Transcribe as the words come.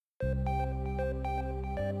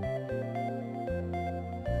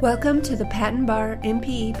Welcome to the Patent Bar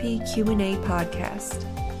MPEP Q&A podcast.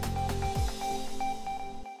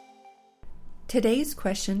 Today's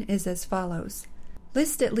question is as follows.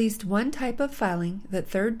 List at least one type of filing that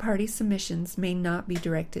third-party submissions may not be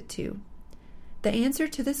directed to. The answer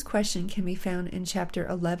to this question can be found in Chapter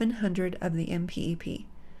 1100 of the MPEP.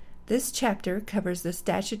 This chapter covers the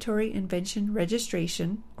Statutory Invention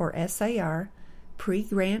Registration, or SIR,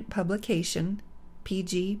 pre-grant publication,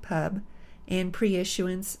 PG-Pub, and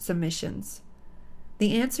pre-issuance submissions.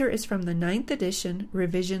 The answer is from the 9th edition,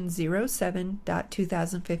 revision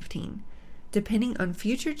 07.2015. Depending on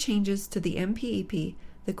future changes to the MPEP,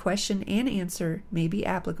 the question and answer may be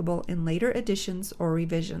applicable in later editions or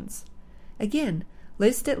revisions. Again,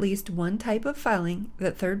 list at least one type of filing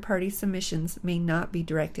that third-party submissions may not be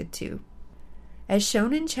directed to. As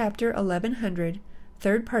shown in Chapter 1100,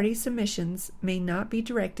 third-party submissions may not be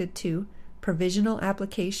directed to provisional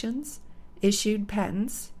applications, issued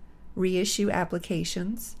patents, reissue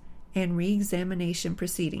applications, and re-examination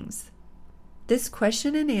proceedings. This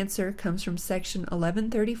question and answer comes from Section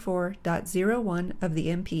 1134.01 of the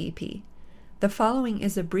MPEP. The following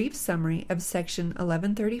is a brief summary of Section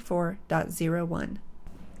 1134.01.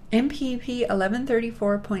 MPEP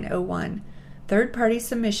 1134.01 Third-party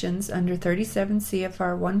submissions under 37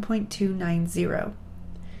 CFR 1.290.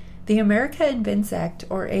 The America Invents Act,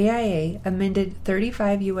 or AIA, amended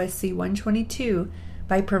 35 U.S.C. 122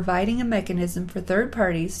 by providing a mechanism for third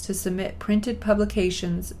parties to submit printed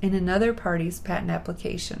publications in another party's patent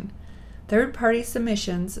application. Third-party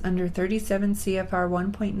submissions under 37 CFR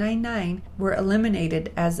 1.99 were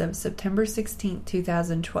eliminated as of September 16,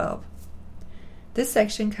 2012. This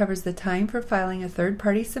section covers the time for filing a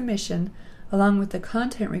third-party submission along with the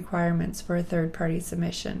content requirements for a third-party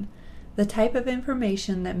submission. The type of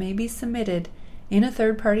information that may be submitted in a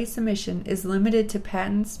third-party submission is limited to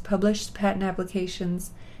patents, published patent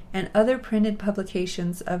applications, and other printed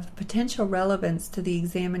publications of potential relevance to the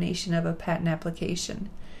examination of a patent application.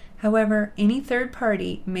 However, any third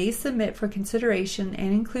party may submit for consideration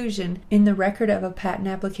and inclusion in the record of a patent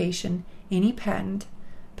application any patent,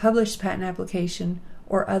 published patent application,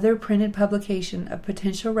 or other printed publication of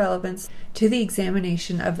potential relevance to the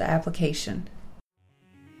examination of the application.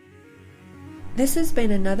 This has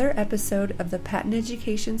been another episode of the Patent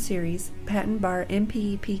Education Series Patent Bar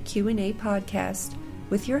MPEP Q&A podcast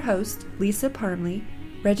with your host, Lisa Parmley,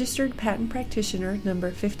 Registered Patent Practitioner number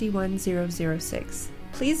 51006.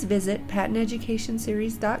 Please visit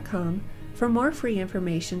patenteducationseries.com for more free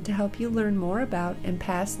information to help you learn more about and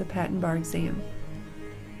pass the Patent Bar exam.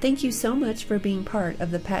 Thank you so much for being part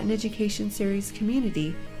of the Patent Education Series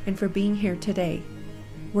community and for being here today.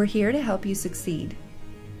 We're here to help you succeed.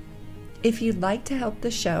 If you'd like to help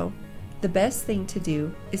the show, the best thing to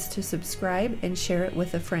do is to subscribe and share it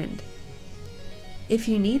with a friend. If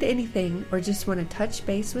you need anything or just want to touch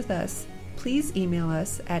base with us, please email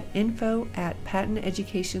us at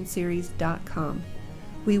info@patenteducationseries.com.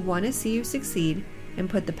 We want to see you succeed and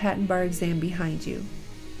put the Patent Bar exam behind you.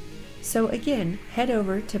 So again, head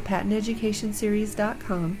over to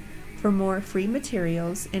patenteducationseries.com for more free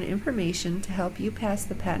materials and information to help you pass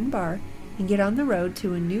the Patent Bar and get on the road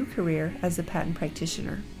to a new career as a patent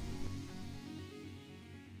practitioner.